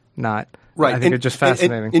or not, right. I think are just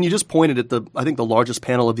fascinating. And you just pointed at the largest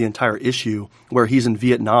panel of the entire issue where he's in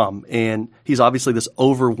Vietnam, and he's obviously this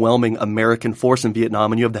overwhelming American force in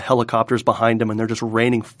Vietnam, and you have the helicopters behind him, and they're just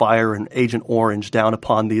raining fire and Agent Orange down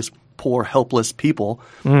upon these poor, helpless people,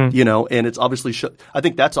 you know, and it's obviously I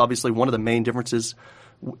think that's obviously one of the main differences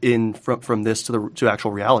from this to actual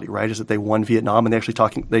reality, right? Is that they won Vietnam, and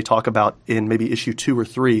they talk about in maybe issue 2 or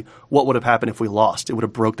 3 what would have happened if we lost. It would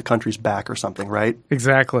have broke the country's back or something, right?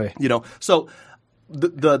 Exactly. You know, so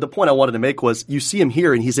the point I wanted to make was you see him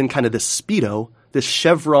here, and he's in kind of this Speedo, this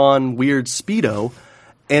chevron weird Speedo,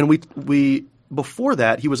 and we before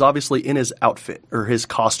that, he was obviously in his outfit or his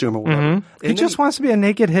costume or whatever. Mm-hmm. He just wants to be a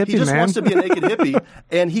naked hippie, He just wants to be a naked hippie.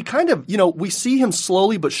 And he kind of, you know, we see him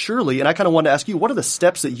slowly but surely. And I kind of wanted to ask you, what are the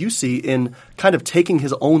steps that you see in kind of taking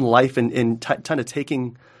his own life and kind of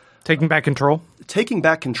taking back control? Taking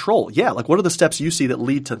back control. Yeah. Like, what are the steps you see that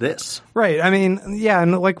lead to this? Right. I mean, yeah.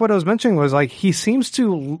 And like what I was mentioning was like, he seems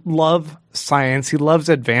to love science. He loves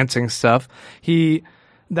advancing stuff.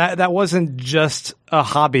 That wasn't just a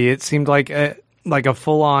hobby. It seemed like a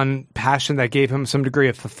full-on passion that gave him some degree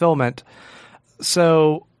of fulfillment.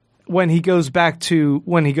 So when he goes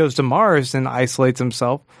to Mars and isolates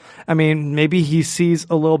himself, I mean, maybe he sees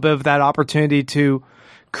a little bit of that opportunity to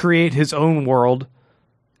create his own world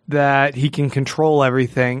that he can control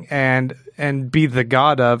everything and be the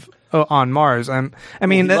god of on Mars. I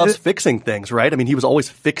mean, he loves fixing things, right? I mean, he was always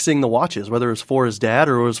fixing the watches, whether it was for his dad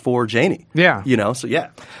or it was for Janie. Yeah. You know, so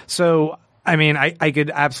yeah. So, I mean, I could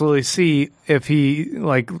absolutely see if he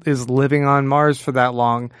like is living on Mars for that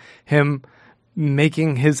long, him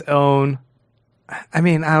making his own. I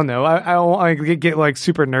mean, I don't know. I get like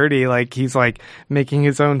super nerdy. Like he's like making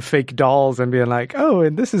his own fake dolls and being like, oh,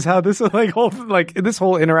 and this is how this this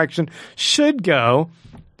whole interaction should go.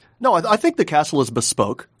 No, I think the castle is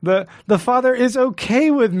bespoke. The father is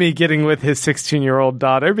okay with me getting with his 16-year-old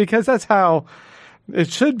daughter because that's how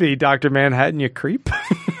it should be, Dr. Manhattan, you creep.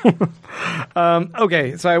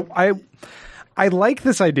 Okay, so I like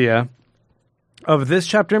this idea of this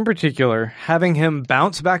chapter in particular, having him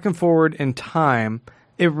bounce back and forward in time.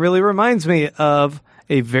 It really reminds me of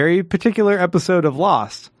a very particular episode of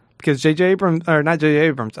Lost because Damon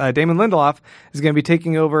Lindelof is going to be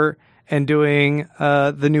taking over and doing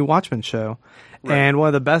the new Watchmen show. Right. And one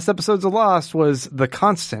of the best episodes of Lost was The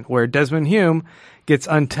Constant, where Desmond Hume gets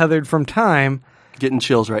untethered from time Getting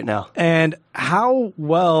chills right now. And how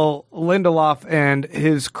well Lindelof and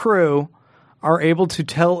his crew are able to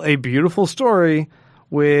tell a beautiful story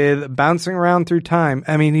with bouncing around through time.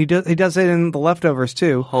 I mean, he does it in The Leftovers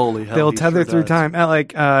too. Holy hell, they'll he tether sure through does.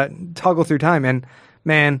 time, toggle through time. And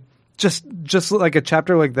man, just like a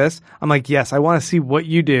chapter like this, I'm like, yes, I want to see what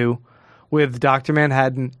you do with Dr.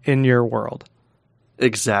 Manhattan in your world.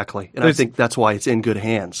 Exactly. And I think that's why it's in good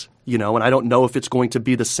hands, and I don't know if it's going to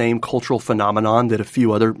be the same cultural phenomenon that a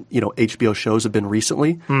few other, HBO shows have been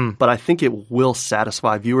recently, but I think it will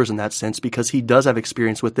satisfy viewers in that sense because he does have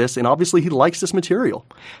experience with this and obviously he likes this material.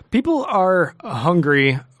 People are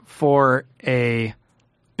hungry for a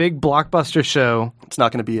big blockbuster show. It's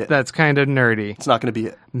not going to be it. That's kind of nerdy. It's not going to be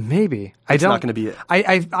it. Maybe. It's not going to be it.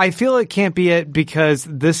 I feel it can't be it because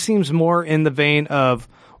this seems more in the vein of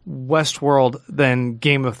Westworld than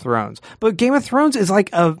Game of Thrones. But Game of Thrones is like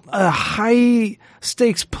a high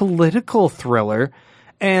stakes political thriller,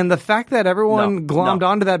 and the fact that everyone glommed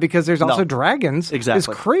onto that because there's also dragons is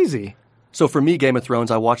crazy. So for me, Game of Thrones,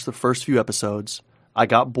 I watched the first few episodes. I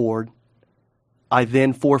got bored. I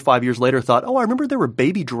then 4 or 5 years later thought, I remember there were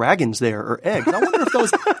baby dragons there or eggs. I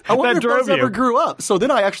wonder if those ever grew up. So then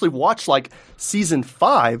I actually watched like season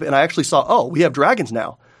 5 and I actually saw, we have dragons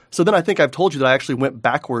now. So then I think I've told you that I actually went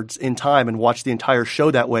backwards in time and watched the entire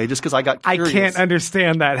show that way just because I got curious. I can't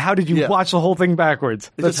understand that. How did you watch the whole thing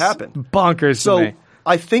backwards? It just happened. Bonkers to me. So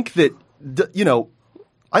I think that,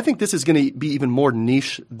 I think this is going to be even more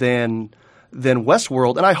niche than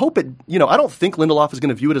Westworld. And I hope it, I don't think Lindelof is going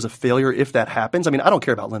to view it as a failure if that happens. I mean, I don't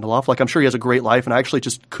care about Lindelof. Like, I'm sure he has a great life, and I actually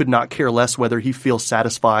just could not care less whether he feels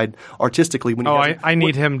satisfied artistically. When I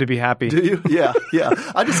need him to be happy. Do you? Yeah, yeah.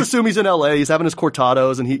 I just assume he's in L.A., he's having his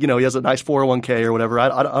cortados, and he has a nice 401k or whatever.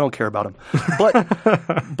 I don't care about him.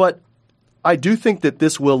 But I do think that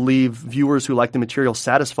this will leave viewers who like the material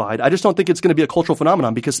satisfied. I just don't think it's going to be a cultural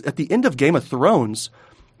phenomenon because at the end of Game of Thrones,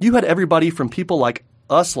 you had everybody from people like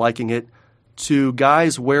us liking it to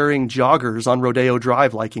guys wearing joggers on Rodeo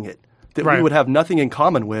Drive liking it, that we would have nothing in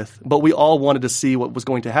common with, but we all wanted to see what was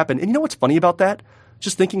going to happen. And you know what's funny about that?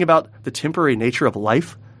 Just thinking about the temporary nature of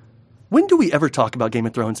life. When do we ever talk about Game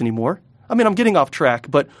of Thrones anymore? I mean, I'm getting off track,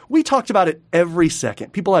 but we talked about it every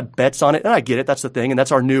second. People had bets on it, and I get it. That's the thing, and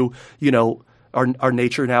that's our new, our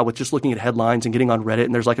nature now with just looking at headlines and getting on Reddit,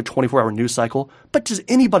 and there's like a 24-hour news cycle. But does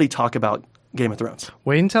anybody talk about Game of Thrones?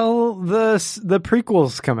 Wait until the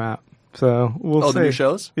prequels come out. So we'll see. The new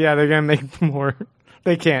shows? Yeah, they're going to make more.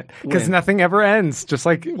 They can't because nothing ever ends. Just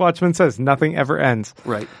like Watchmen says, nothing ever ends.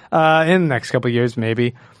 Right. In the next couple of years,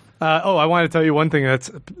 maybe. I want to tell you one thing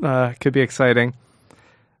that's could be exciting.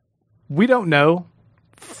 We don't know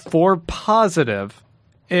for positive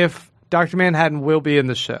if Dr. Manhattan will be in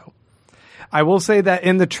the show. I will say that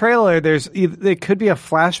in the trailer, it could be a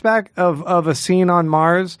flashback of a scene on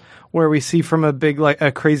Mars where we see from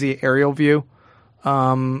a crazy aerial view.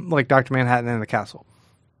 Like Dr. Manhattan in the castle.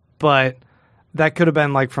 But that could have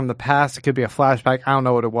been like from the past. It could be a flashback. I don't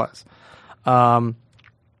know what it was.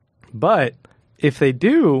 But if they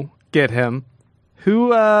do get him,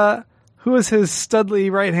 who is his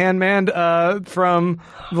studly right-hand man from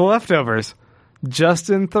The Leftovers?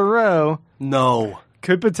 Justin Theroux. No.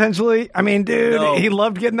 Could potentially. I mean, dude, he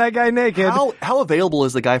loved getting that guy naked. How available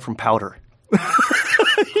is the guy from Powder?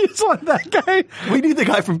 You just want that guy? We need the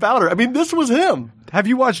guy from Powder. I mean, this was him. Have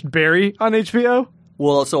you watched Barry on HBO?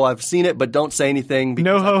 Well, so I've seen it, but don't say anything.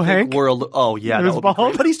 NoHo Hank? Oh, yeah. He was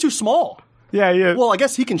bald? But he's too small. Yeah, yeah. Well, I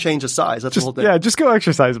guess he can change his size. That's the whole thing. Yeah, just go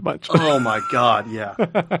exercise a bunch. Oh, my God, yeah.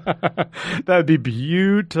 That'd be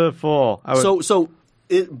beautiful. So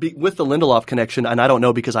with the Lindelof connection, and I don't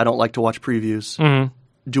know because I don't like to watch previews,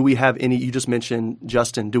 do we have any, you just mentioned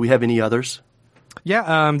Justin, do we have any others?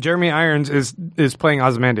 Yeah, Jeremy Irons is playing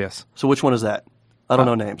Ozymandias. So which one is that? I don't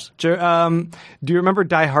know names. Do you remember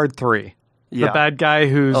Die Hard 3? Yeah. The bad guy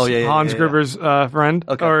who's Hans Gruber's friend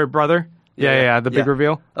or brother? Yeah, the big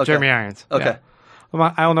reveal. Okay. Jeremy Irons. Okay. Yeah.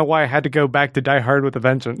 I don't know why I had to go back to Die Hard with a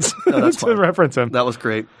Vengeance to reference him. That was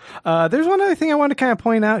great. There's one other thing I wanted to kind of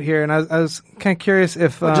point out here, and I was kind of curious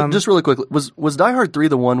if... just really quickly, was Die Hard 3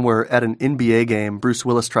 the one where at an NBA game, Bruce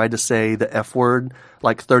Willis tried to say the F word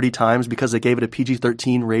like 30 times because they gave it a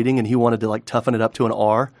PG-13 rating and he wanted to like toughen it up to an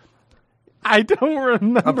R? I don't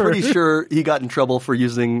remember. I'm pretty sure he got in trouble for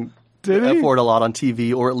using... Did he? F word a lot on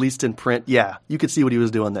TV, or at least in print. Yeah, you could see what he was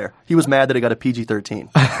doing there. He was mad that it got a PG-13.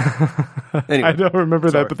 Anyway, I don't remember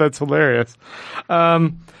that, but that's hilarious.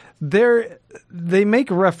 They make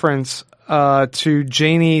reference to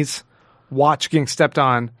Janie's watch getting stepped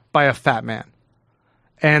on by a fat man,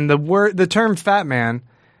 and the term "fat man,"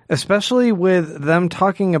 especially with them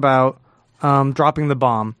talking about dropping the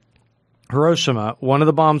bomb, Hiroshima. One of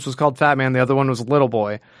the bombs was called Fat Man. The other one was Little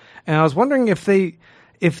Boy. And I was wondering if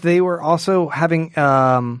they were also having,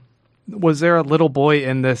 was there a little boy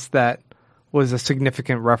in this that was a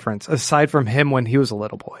significant reference aside from him when he was a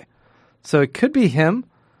little boy? So it could be him.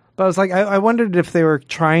 But I was like, I wondered if they were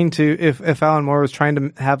trying to, if Alan Moore was trying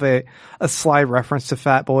to have a sly reference to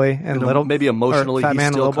Fat Boy and Little, maybe emotionally Fat he's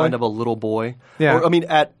Man, still Little kind Boy. of a little boy. Yeah. Or, I mean,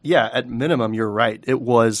 at minimum, you're right. It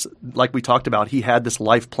was like we talked about. He had this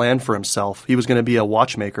life plan for himself. He was going to be a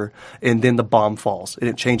watchmaker, and then the bomb falls, and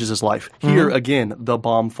it changes his life. Here again, the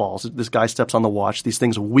bomb falls. This guy steps on the watch. These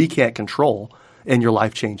things we can't control, and your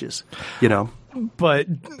life changes. You know. But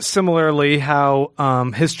similarly, how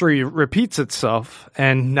history repeats itself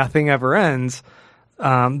and nothing ever ends,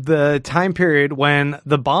 the time period when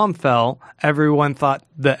the bomb fell, everyone thought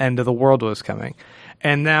the end of the world was coming.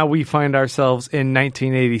 And now we find ourselves in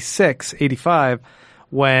 1986, 85,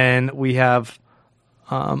 when we have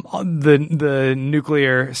the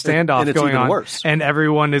nuclear standoff and it's going even on. worse. And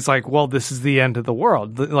everyone is like, well, this is the end of the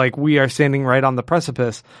world. Like, we are standing right on the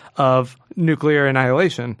precipice of nuclear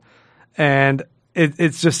annihilation. And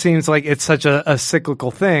it just seems like it's such a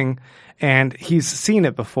cyclical thing, and he's seen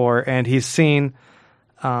it before, and he's seen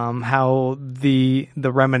how the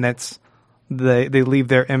remnants they leave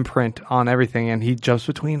their imprint on everything, and he jumps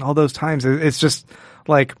between all those times. It's just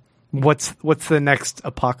like, what's the next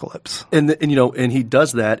apocalypse? And he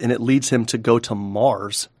does that, and it leads him to go to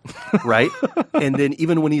Mars, right? And then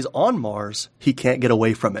even when he's on Mars, he can't get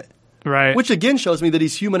away from it, Right. which again shows me that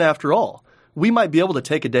he's human after all. We might be able to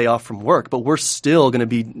take a day off from work, but we're still going to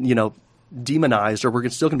be, demonized, or we're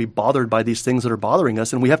still going to be bothered by these things that are bothering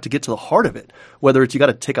us, and we have to get to the heart of it. Whether it's you got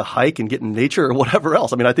to take a hike and get in nature or whatever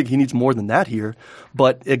else. I mean, I think he needs more than that here.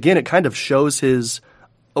 But again, it kind of shows his.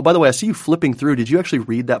 Oh, by the way, I see you flipping through. Did you actually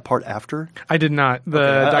read that part after? I did not. The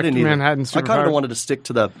Okay, I Dr. didn't either. Manhattan I kind Superpower. of wanted to stick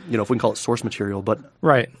to the, if we can call it source material, but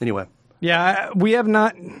Right. anyway. Yeah, we have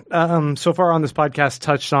not so far on this podcast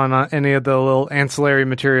touched on any of the little ancillary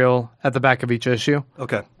material at the back of each issue,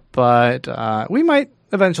 Okay. but we might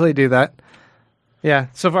eventually do that. Yeah,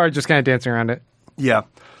 so far just kind of dancing around it. Yeah.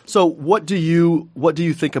 So what do you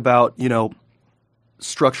think about,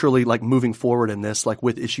 structurally, like, moving forward in this, like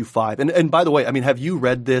with issue 5? And by the way, I mean, have you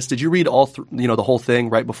read this? Did you read the whole thing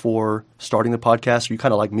right before starting the podcast? Are you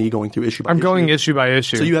kind of like me going through issue by issue? I'm going issue by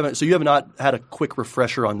issue. So you have not had a quick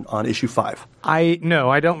refresher on issue 5. I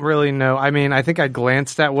don't really know. I mean, I think I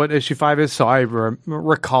glanced at what issue 5 is, so I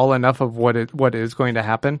recall enough of what is going to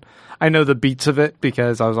happen. I know the beats of it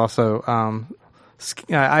because I was also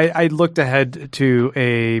I looked ahead to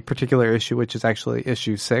a particular issue, which is actually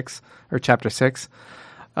issue 6 or chapter 6. Is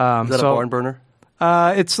that a barn burner?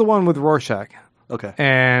 It's the one with Rorschach. Okay.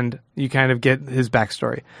 And you kind of get his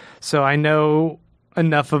backstory. So I know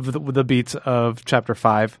enough of the beats of chapter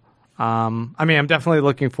 5. I mean, I'm definitely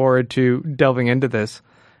looking forward to delving into this.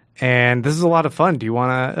 And this is a lot of fun. Do you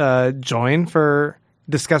want to join for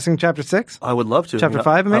discussing chapter 6? I would love to. Chapter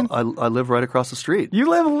 5, I mean? I live right across the street. You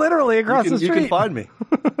live literally across the street. You can find me.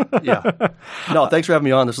 Yeah. No, thanks for having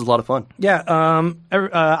me on. This was a lot of fun. Yeah.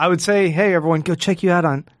 I would say, hey, everyone, go check you out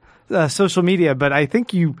on social media. But I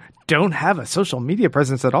think you don't have a social media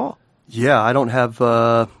presence at all. Yeah, I don't have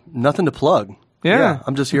nothing to plug. Yeah.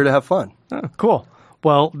 I'm just here to have fun. Oh, cool.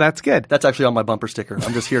 Well, that's good. That's actually on my bumper sticker.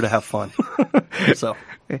 I'm just here to have fun. So,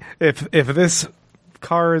 If this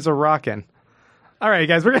car is a rockin'. All right,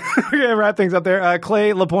 guys, we're gonna wrap things up there.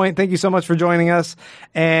 Clay Lapointe, thank you so much for joining us.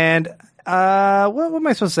 And what am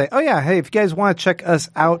I supposed to say? Oh yeah, hey, if you guys want to check us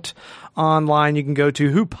out online, you can go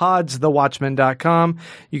to whopodsthewatchmen.com.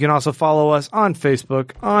 You can also follow us on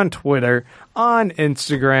Facebook, on Twitter, on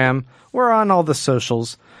Instagram. We're on all the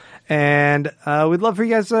socials. And we'd love for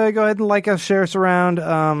you guys to go ahead and like us, share us around,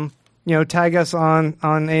 tag us on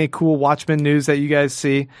any cool Watchmen news that you guys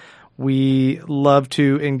see. We love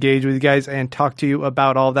to engage with you guys and talk to you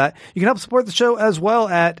about all that. You can help support the show as well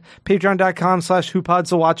at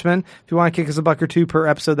patreon.com/whopodsthewatchmen. If you want to kick us $1 or $2 per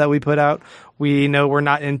episode that we put out. We know we're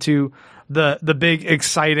not into the big,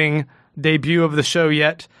 exciting debut of the show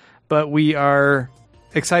yet, but we are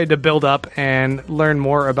excited to build up and learn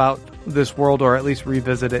more about this world, or at least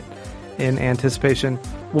revisit it in anticipation.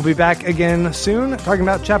 We'll be back again soon talking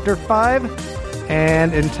about Chapter 5.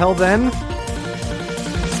 And until then,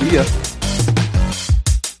 see ya.